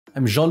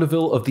I'm Jean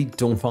Deville of the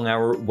Dongfang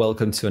Hour.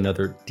 Welcome to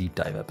another deep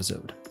dive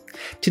episode.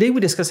 Today we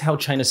discuss how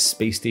China's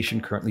space station,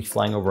 currently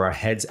flying over our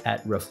heads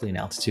at roughly an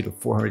altitude of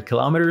 400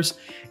 kilometers,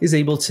 is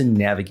able to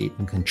navigate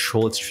and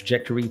control its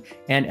trajectory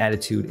and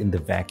attitude in the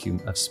vacuum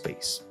of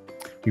space.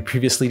 We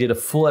previously did a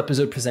full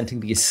episode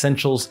presenting the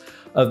essentials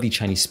of the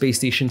Chinese space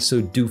station,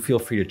 so do feel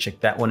free to check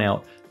that one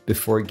out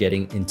before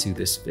getting into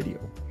this video.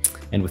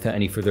 And without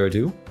any further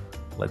ado,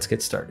 let's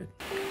get started.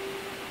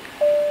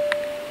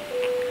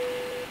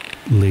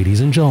 Ladies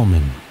and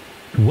gentlemen,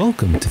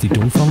 welcome to the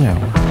Dongfang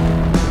Hour.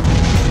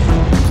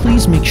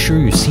 Please make sure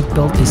your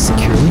seatbelt is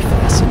securely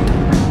fastened.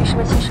 女士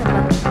们、先生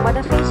们，我们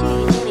的飞机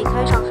已经离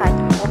开上海，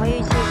我们预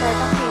计在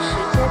当地时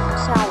间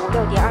下午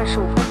6点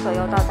25分左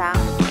右到达。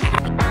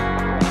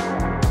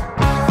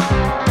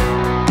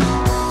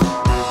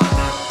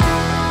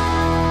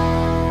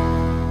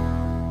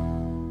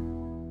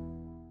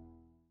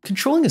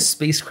Controlling a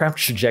spacecraft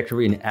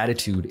trajectory and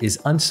attitude is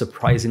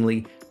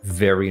unsurprisingly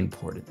very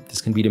important.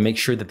 This can be to make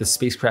sure that the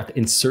spacecraft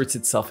inserts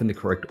itself in the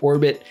correct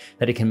orbit,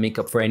 that it can make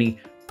up for any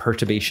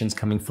perturbations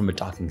coming from a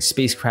docking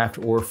spacecraft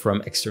or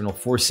from external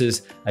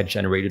forces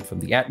generated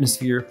from the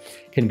atmosphere.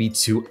 It can be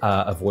to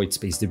avoid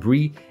space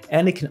debris,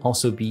 and it can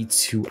also be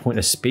to point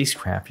a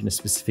spacecraft in a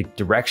specific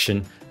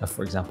direction,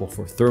 for example,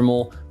 for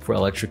thermal, for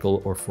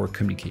electrical, or for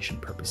communication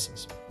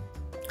purposes.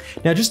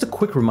 Now, just a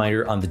quick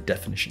reminder on the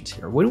definitions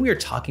here. When we are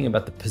talking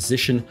about the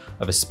position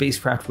of a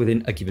spacecraft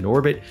within a given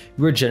orbit,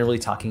 we're generally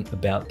talking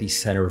about the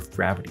center of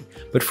gravity.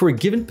 But for a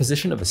given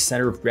position of a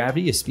center of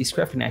gravity, a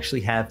spacecraft can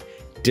actually have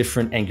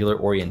different angular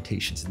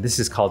orientations. And this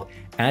is called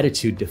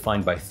attitude,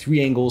 defined by three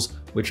angles,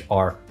 which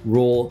are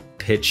roll,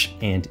 pitch,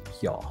 and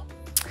yaw.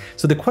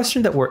 So the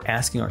question that we're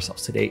asking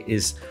ourselves today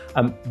is,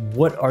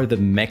 what are the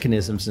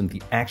mechanisms and the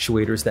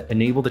actuators that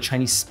enable the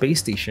Chinese space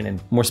station, and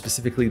more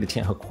specifically the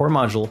Tianhe core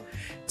module,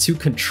 to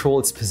control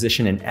its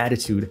position and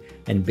attitude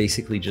and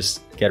basically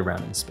just get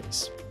around in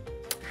space?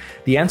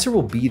 The answer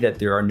will be that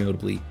there are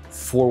notably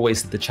 4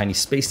 ways that the Chinese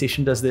space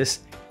station does this,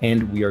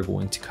 and we are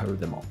going to cover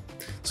them all.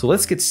 So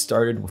let's get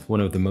started with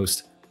one of the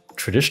most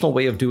traditional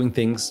way of doing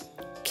things,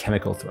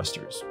 chemical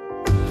thrusters.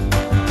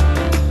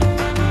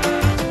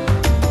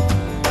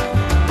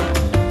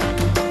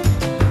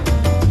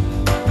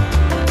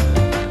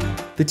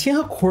 The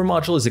Tianhe core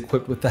module is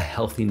equipped with a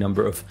healthy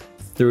number of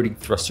 30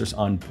 thrusters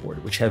on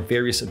board, which have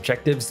various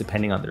objectives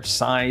depending on their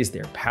size,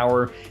 their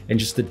power, and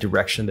just the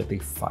direction that they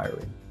fire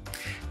in.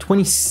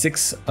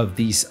 26 of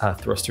these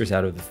thrusters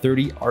out of the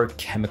 30 are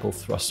chemical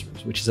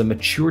thrusters, which is a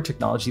mature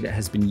technology that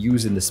has been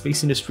used in the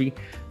space industry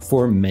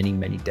for many,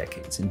 many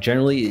decades. And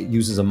generally it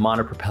uses a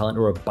monopropellant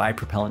or a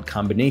bipropellant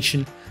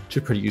combination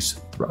to produce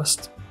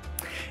thrust.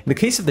 In the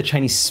case of the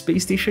Chinese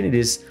space station, it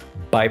is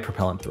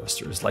bipropellant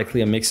thrusters, likely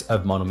a mix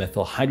of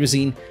monomethyl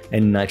hydrazine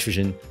and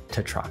nitrogen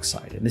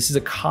tetroxide. And this is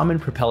a common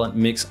propellant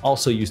mix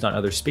also used on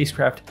other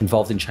spacecraft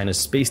involved in China's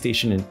space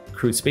station and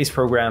crewed space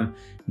program,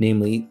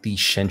 namely the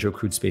Shenzhou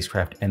crewed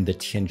spacecraft and the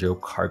Tianzhou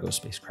cargo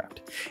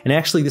spacecraft. And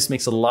actually, this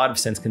makes a lot of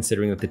sense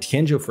considering that the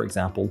Tianzhou, for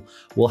example,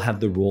 will have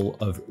the role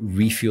of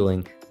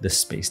refueling the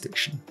space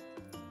station.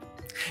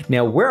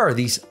 Now, where are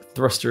these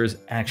thrusters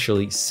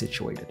actually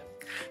situated?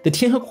 The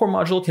Tianhe core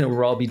module can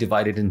overall be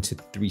divided into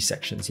 3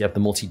 sections. You have the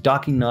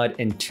multi-docking nod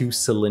and 2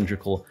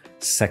 cylindrical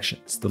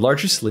sections. The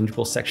larger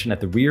cylindrical section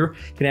at the rear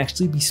can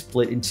actually be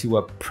split into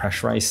a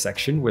pressurized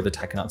section where the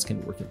taikonauts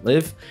can work and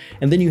live.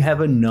 And then you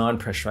have a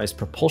non-pressurized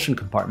propulsion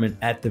compartment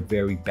at the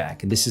very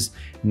back. And this is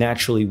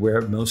naturally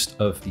where most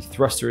of the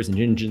thrusters and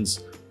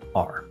engines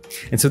are.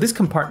 And so this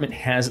compartment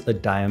has a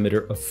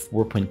diameter of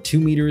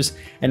 4.2 meters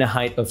and a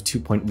height of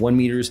 2.1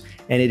 meters,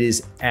 and it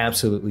is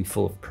absolutely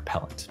full of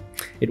propellant.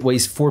 It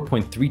weighs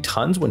 4.3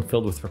 tons when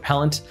filled with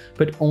propellant,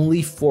 but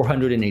only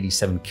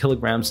 487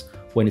 kilograms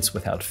when it's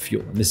without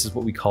fuel. And this is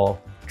what we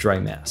call dry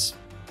mass.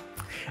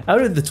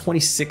 Out of the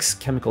 26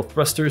 chemical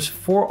thrusters,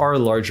 4 are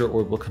larger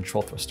orbital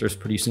control thrusters,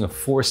 producing a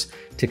force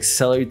to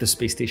accelerate the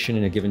space station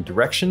in a given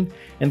direction,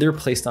 and they're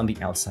placed on the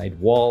outside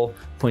wall,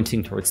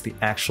 pointing towards the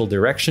actual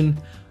direction.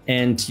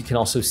 And you can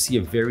also see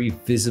a very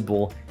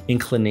visible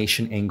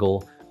inclination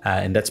angle,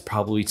 and that's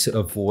probably to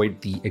avoid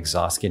the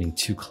exhaust getting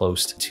too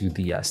close to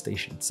the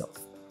station itself.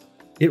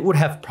 It would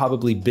have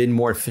probably been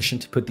more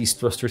efficient to put these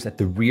thrusters at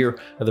the rear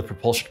of the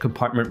propulsion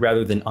compartment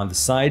rather than on the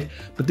side,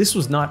 but this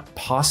was not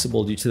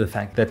possible due to the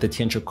fact that the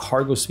Tianzhou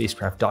cargo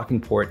spacecraft docking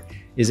port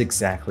is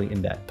exactly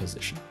in that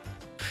position.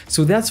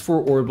 So that's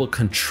for orbital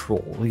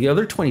control. The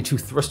other 22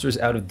 thrusters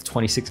out of the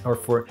 26 are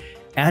for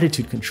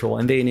attitude control,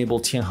 and they enable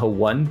Tianhe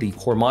 1, the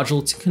core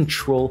module, to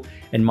control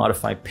and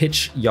modify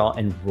pitch, yaw,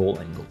 and roll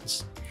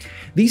angles.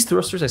 These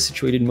thrusters are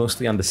situated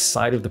mostly on the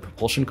side of the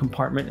propulsion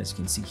compartment, as you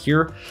can see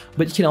here,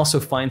 but you can also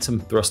find some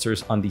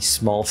thrusters on the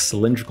small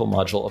cylindrical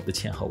module of the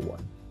Tianhe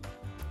 1.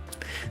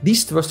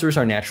 These thrusters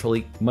are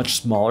naturally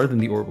much smaller than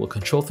the orbital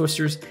control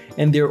thrusters,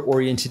 and they're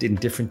oriented in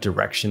different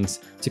directions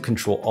to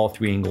control all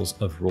 3 angles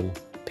of roll,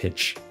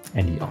 pitch,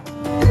 and yaw.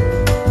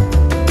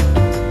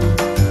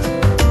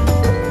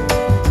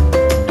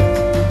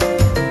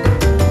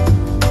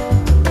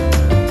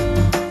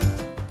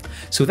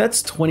 So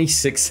that's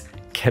 26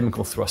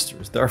 chemical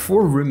thrusters. There are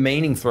 4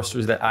 remaining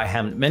thrusters that I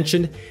haven't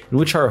mentioned, and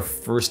which are a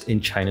first in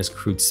China's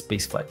crewed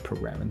spaceflight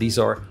program, and these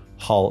are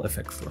Hall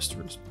effect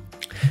thrusters.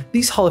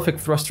 These Hall effect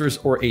thrusters,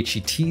 or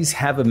HETs,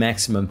 have a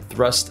maximum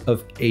thrust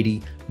of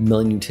 80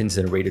 millinewtons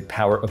and a rated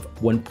power of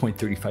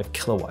 1.35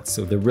 kilowatts.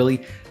 So they're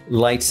really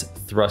light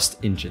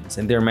thrust engines,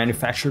 and they're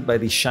manufactured by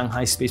the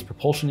Shanghai Space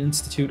Propulsion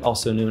Institute,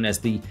 also known as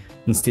the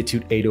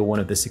Institute 801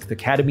 of the 6th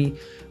Academy,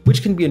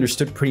 which can be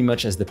understood pretty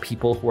much as the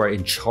people who are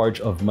in charge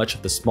of much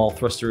of the small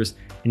thrusters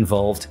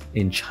involved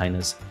in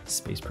China's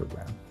space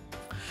program.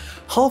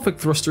 Hall effect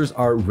thrusters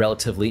are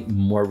relatively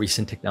more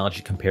recent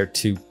technology compared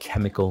to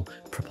chemical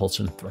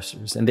propulsion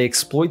thrusters, and they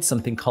exploit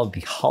something called the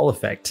Hall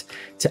effect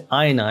to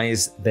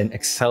ionize, then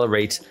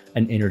accelerate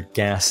an inert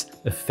gas,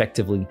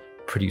 effectively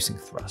producing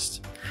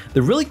thrust.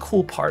 The really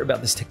cool part about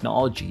this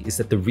technology is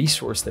that the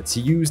resource that's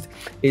used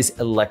is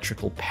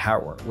electrical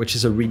power, which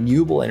is a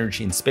renewable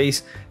energy in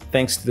space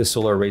thanks to the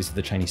solar arrays of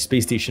the Chinese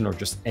space station or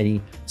just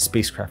any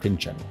spacecraft in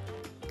general.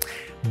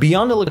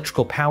 Beyond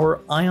electrical power,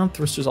 ion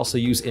thrusters also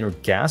use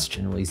inert gas,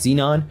 generally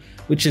xenon,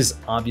 which is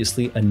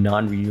obviously a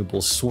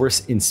non-renewable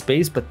source in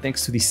space, but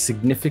thanks to the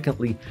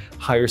significantly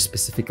higher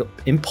specific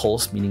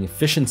impulse, meaning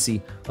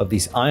efficiency, of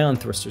these ion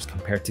thrusters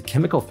compared to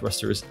chemical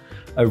thrusters,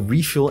 a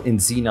refuel in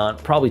xenon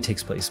probably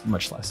takes place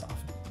much less often.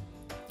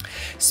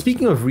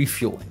 Speaking of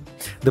refueling,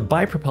 the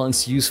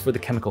bipropellants used for the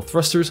chemical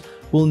thrusters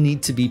will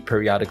need to be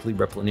periodically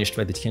replenished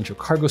by the Tianzhou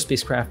cargo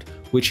spacecraft,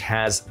 which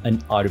has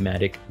an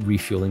automatic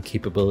refueling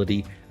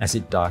capability as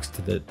it docks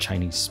to the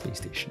Chinese space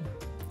station.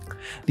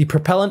 The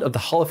propellant of the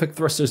Hall effect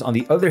thrusters, on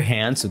the other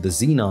hand, so the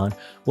xenon,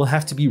 will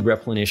have to be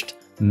replenished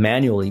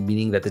manually,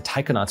 meaning that the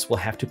taikonauts will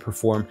have to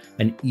perform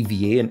an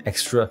EVA, an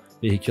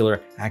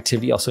extravehicular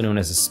activity, also known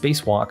as a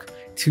spacewalk,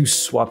 to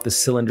swap the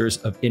cylinders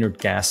of inert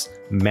gas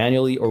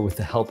manually or with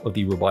the help of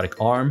the robotic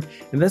arm.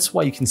 And that's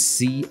why you can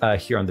see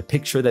here on the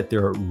picture that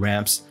there are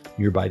ramps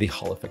nearby the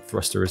Hall effect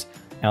thrusters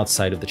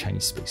outside of the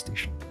Chinese space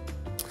station.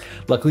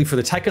 Luckily for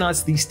the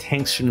taikonauts, these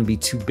tanks shouldn't be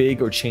too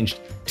big or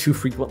changed too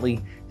frequently,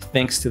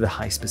 thanks to the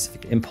high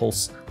specific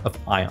impulse of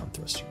ion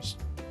thrusters.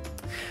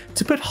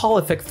 To put Hall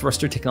effect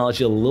thruster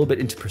technology a little bit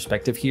into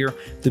perspective here,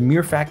 the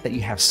mere fact that you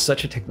have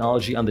such a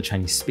technology on the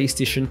Chinese space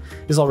station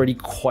is already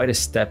quite a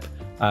step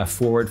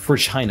forward for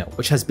China,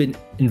 which has been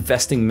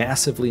investing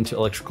massively into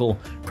electrical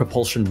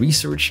propulsion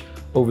research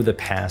over the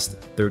past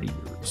 30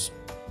 years.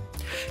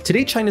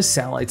 Today, China's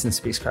satellites and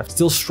spacecraft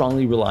still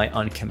strongly rely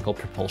on chemical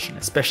propulsion,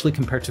 especially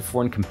compared to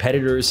foreign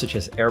competitors such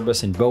as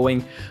Airbus and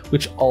Boeing,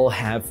 which all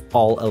have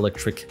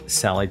all-electric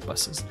satellite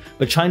buses.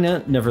 But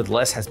China,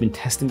 nevertheless, has been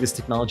testing this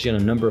technology on a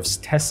number of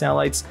test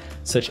satellites,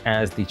 such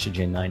as the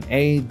Shenzhen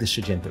 9A, the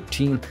Shenzhen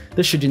 13,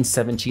 the Shenzhen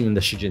 17, and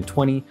the Shenzhen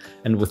 20,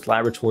 and with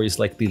laboratories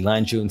like the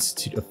Lanzhou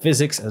Institute of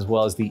Physics, as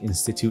well as the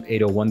Institute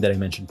 801 that I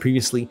mentioned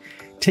previously,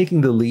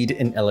 taking the lead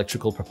in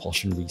electrical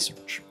propulsion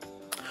research.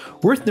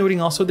 Worth noting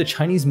also, the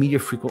Chinese media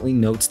frequently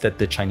notes that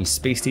the Chinese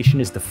space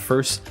station is the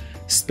first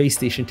space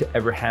station to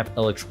ever have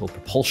electrical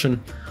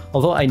propulsion,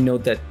 although I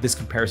note that this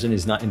comparison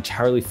is not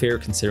entirely fair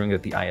considering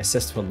that the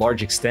ISS to a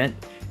large extent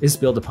is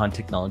built upon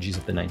technologies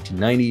of the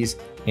 1990s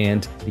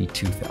and the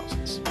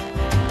 2000s.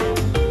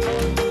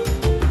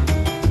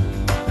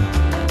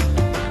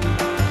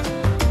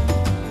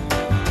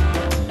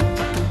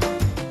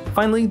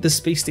 Finally, the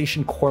space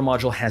station core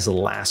module has a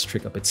last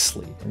trick up its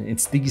sleeve, and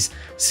it's these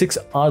 6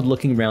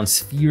 odd-looking round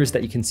spheres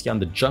that you can see on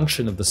the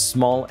junction of the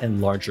small and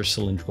larger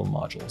cylindrical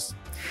modules.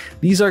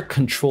 These are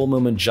control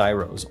moment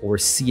gyros, or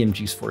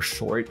CMGs for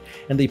short,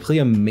 and they play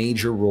a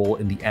major role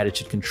in the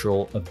attitude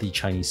control of the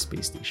Chinese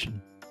space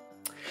station.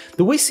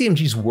 The way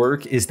CMGs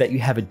work is that you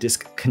have a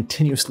disk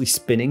continuously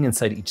spinning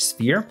inside each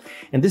sphere,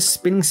 and this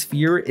spinning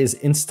sphere is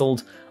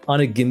installed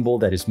on a gimbal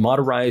that is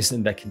motorized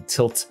and that can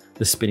tilt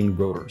the spinning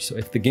rotor. So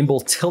if the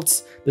gimbal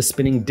tilts the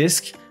spinning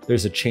disk,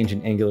 there's a change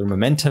in angular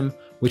momentum,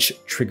 which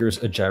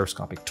triggers a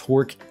gyroscopic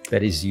torque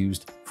that is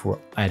used for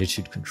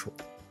attitude control.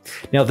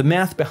 Now, the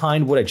math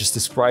behind what I just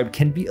described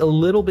can be a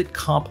little bit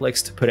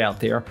complex to put out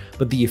there,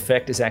 but the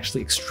effect is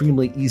actually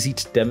extremely easy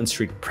to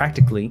demonstrate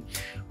practically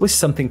with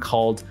something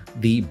called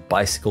the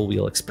bicycle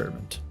wheel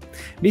experiment.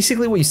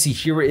 Basically, what you see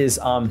here is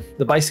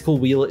the bicycle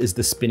wheel is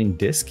the spinning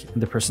disc,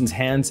 and the person's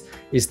hands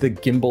is the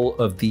gimbal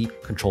of the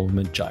control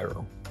moment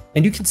gyro.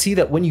 And you can see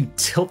that when you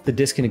tilt the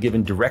disc in a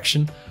given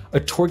direction, a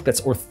torque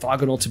that's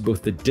orthogonal to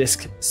both the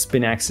disc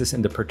spin axis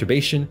and the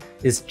perturbation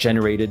is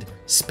generated,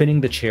 spinning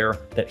the chair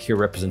that here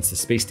represents the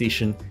space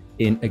station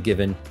in a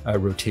given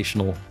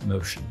rotational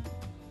motion.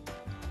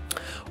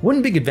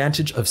 One big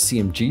advantage of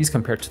CMGs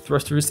compared to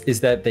thrusters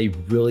is that they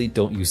really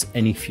don't use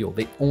any fuel.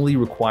 They only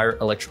require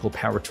electrical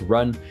power to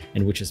run,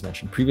 and which, as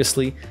mentioned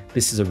previously,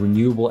 this is a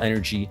renewable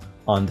energy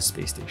on the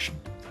space station.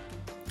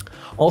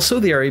 Also,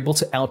 they are able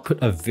to output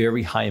a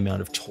very high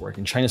amount of torque.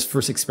 And China's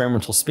first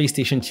experimental space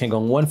station,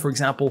 Tiangong-1, for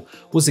example,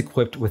 was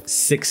equipped with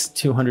 6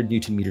 200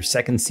 Nm/s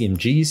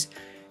CMGs.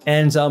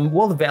 And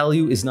while the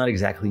value is not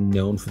exactly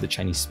known for the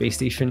Chinese space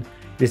station,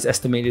 it is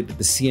estimated that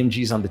the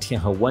CMGs on the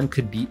Tianhe-1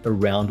 could be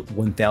around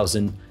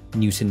 1,000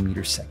 Newton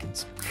meter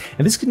seconds.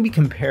 And this can be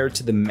compared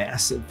to the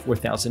massive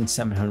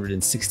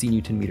 4,760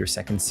 Newton meter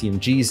second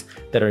CMGs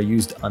that are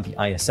used on the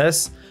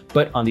ISS.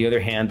 But on the other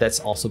hand, that's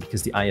also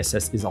because the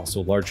ISS is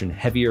also larger and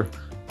heavier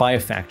by a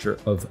factor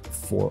of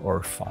 4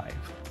 or 5.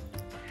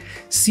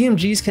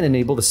 CMGs can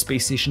enable the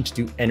space station to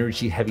do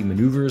energy-heavy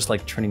maneuvers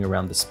like turning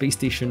around the space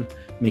station,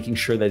 making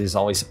sure that it is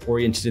always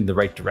oriented in the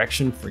right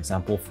direction, for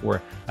example,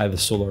 for the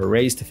solar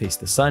arrays to face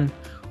the sun,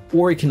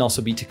 or it can also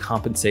be to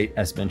compensate,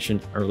 as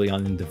mentioned early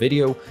on in the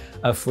video,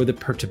 for the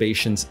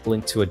perturbations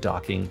linked to a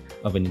docking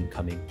of an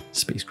incoming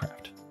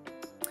spacecraft.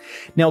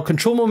 Now,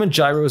 control moment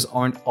gyros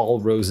aren't all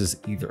roses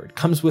either. It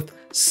comes with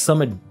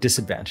some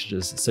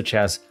disadvantages, such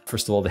as,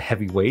 first of all, the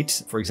heavy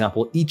weight. For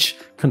example, each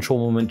control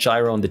moment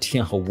gyro on the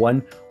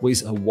Tianhe-1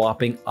 weighs a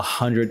whopping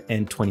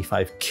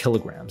 125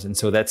 kilograms. And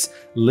so that's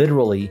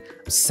literally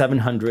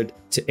 700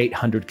 to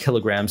 800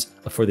 kilograms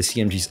for the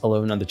CMGs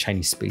alone on the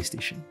Chinese space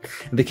station.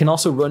 And they can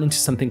also run into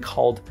something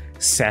called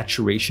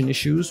saturation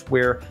issues,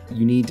 where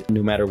you need,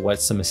 no matter what,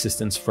 some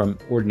assistance from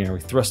ordinary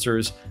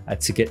thrusters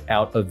to get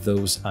out of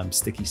those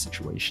sticky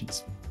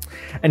situations.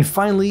 And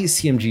finally,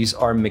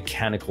 CMGs are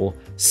mechanical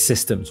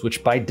systems,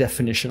 which by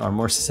definition are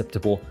more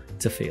susceptible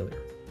to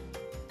failure.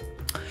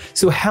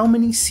 So how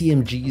many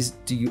CMGs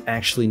do you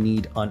actually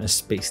need on a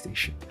space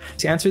station?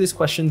 To answer this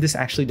question, this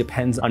actually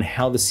depends on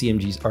how the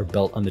CMGs are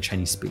built on the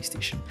Chinese space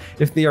station.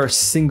 If they are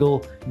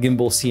single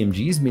gimbal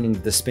CMGs, meaning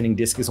that the spinning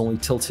disk is only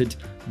tilted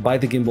by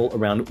the gimbal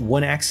around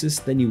one axis,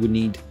 then you would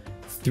need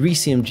 3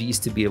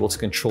 CMGs to be able to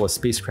control a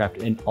spacecraft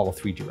in all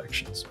 3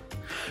 directions.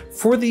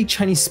 For the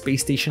Chinese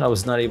space station, I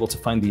was not able to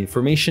find the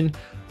information,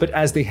 but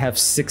as they have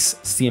 6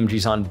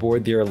 CMGs on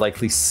board, they are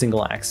likely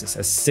single axis,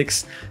 as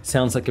 6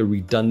 sounds like a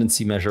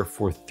redundancy measure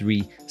for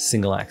 3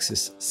 single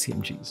axis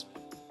CMGs.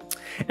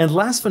 And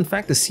last fun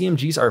fact, the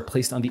CMGs are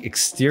placed on the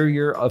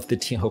exterior of the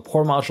Tianhe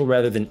core module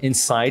rather than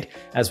inside,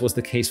 as was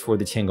the case for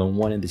the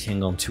Tiangong-1 and the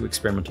Tiangong-2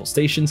 experimental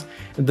stations.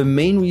 And the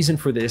main reason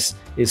for this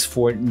is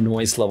for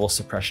noise level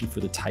suppression for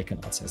the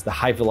taikonauts, as the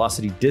high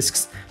velocity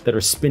disks that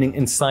are spinning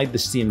inside the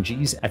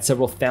CMGs at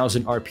several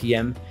thousand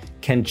RPM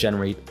can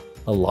generate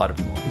a lot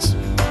of noise.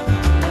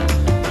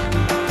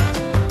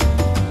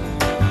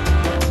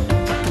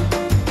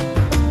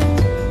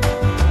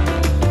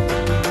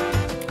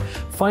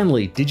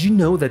 Finally, did you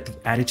know that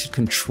the attitude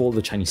control of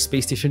the Chinese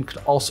space station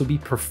could also be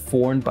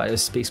performed by a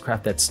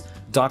spacecraft that's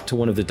docked to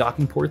one of the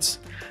docking ports?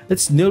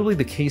 That's notably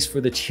the case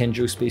for the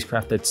Tianzhou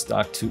spacecraft that's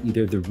docked to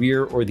either the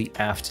rear or the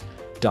aft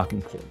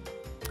docking port.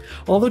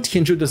 Although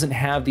Tianzhou doesn't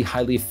have the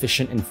highly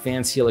efficient and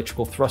fancy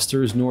electrical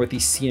thrusters nor the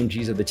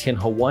CMGs of the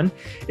Tianhe-1,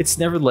 it's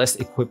nevertheless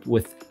equipped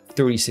with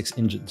 36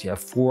 engines. You have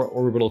 4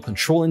 orbital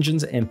control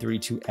engines and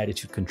 32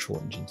 attitude control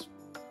engines.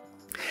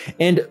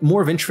 And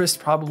more of interest,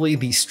 probably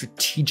the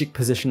strategic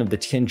position of the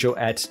Tianzhou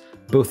at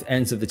both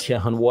ends of the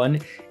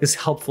Tianhe-1 is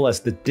helpful, as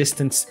the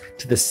distance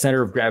to the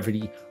center of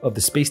gravity of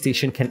the space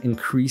station can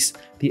increase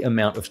the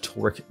amount of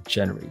torque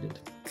generated.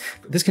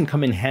 This can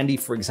come in handy,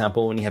 for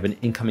example, when you have an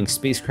incoming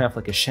spacecraft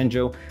like a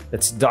Shenzhou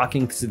that's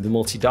docking to the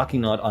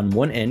multi-docking node on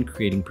one end,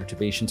 creating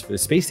perturbations for the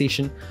space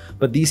station,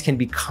 but these can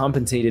be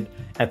compensated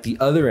at the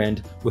other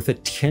end with a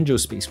Tianzhou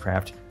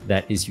spacecraft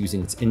that is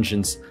using its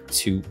engines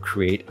to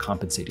create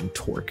compensating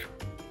torque.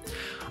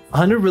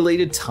 On a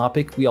related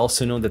topic, we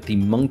also know that the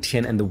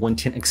Mengtian and the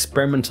Wentian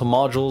experimental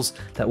modules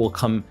that will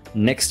come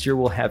next year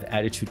will have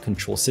attitude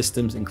control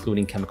systems,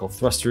 including chemical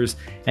thrusters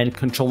and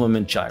control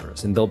moment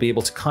gyros, and they'll be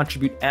able to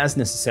contribute as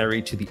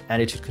necessary to the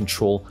attitude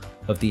control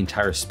of the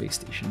entire space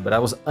station. But I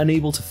was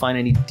unable to find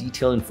any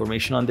detailed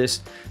information on this,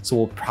 so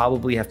we'll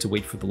probably have to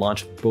wait for the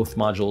launch of both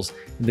modules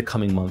in the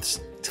coming months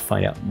to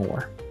find out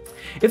more.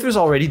 If there's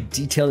already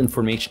detailed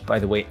information, by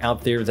the way,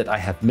 out there that I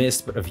have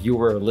missed, but a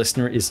viewer or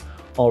listener is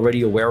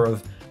already aware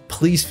of,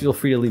 please feel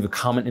free to leave a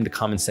comment in the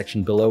comment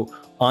section below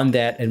on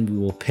that, and we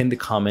will pin the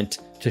comment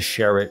to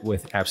share it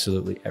with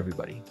absolutely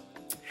everybody.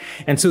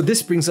 And so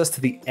this brings us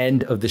to the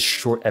end of this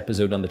short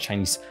episode on the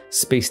Chinese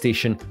space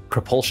station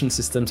propulsion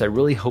systems. I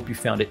really hope you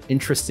found it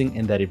interesting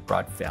and that it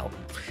brought value.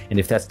 And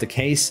if that's the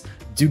case,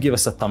 do give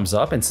us a thumbs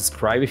up and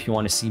subscribe if you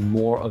want to see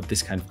more of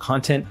this kind of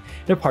content.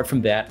 And apart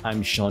from that,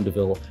 I'm Sean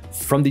DeVille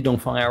from the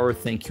Dongfang Hour.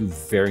 Thank you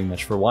very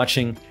much for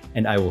watching,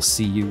 and I will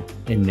see you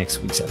in next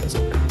week's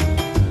episode.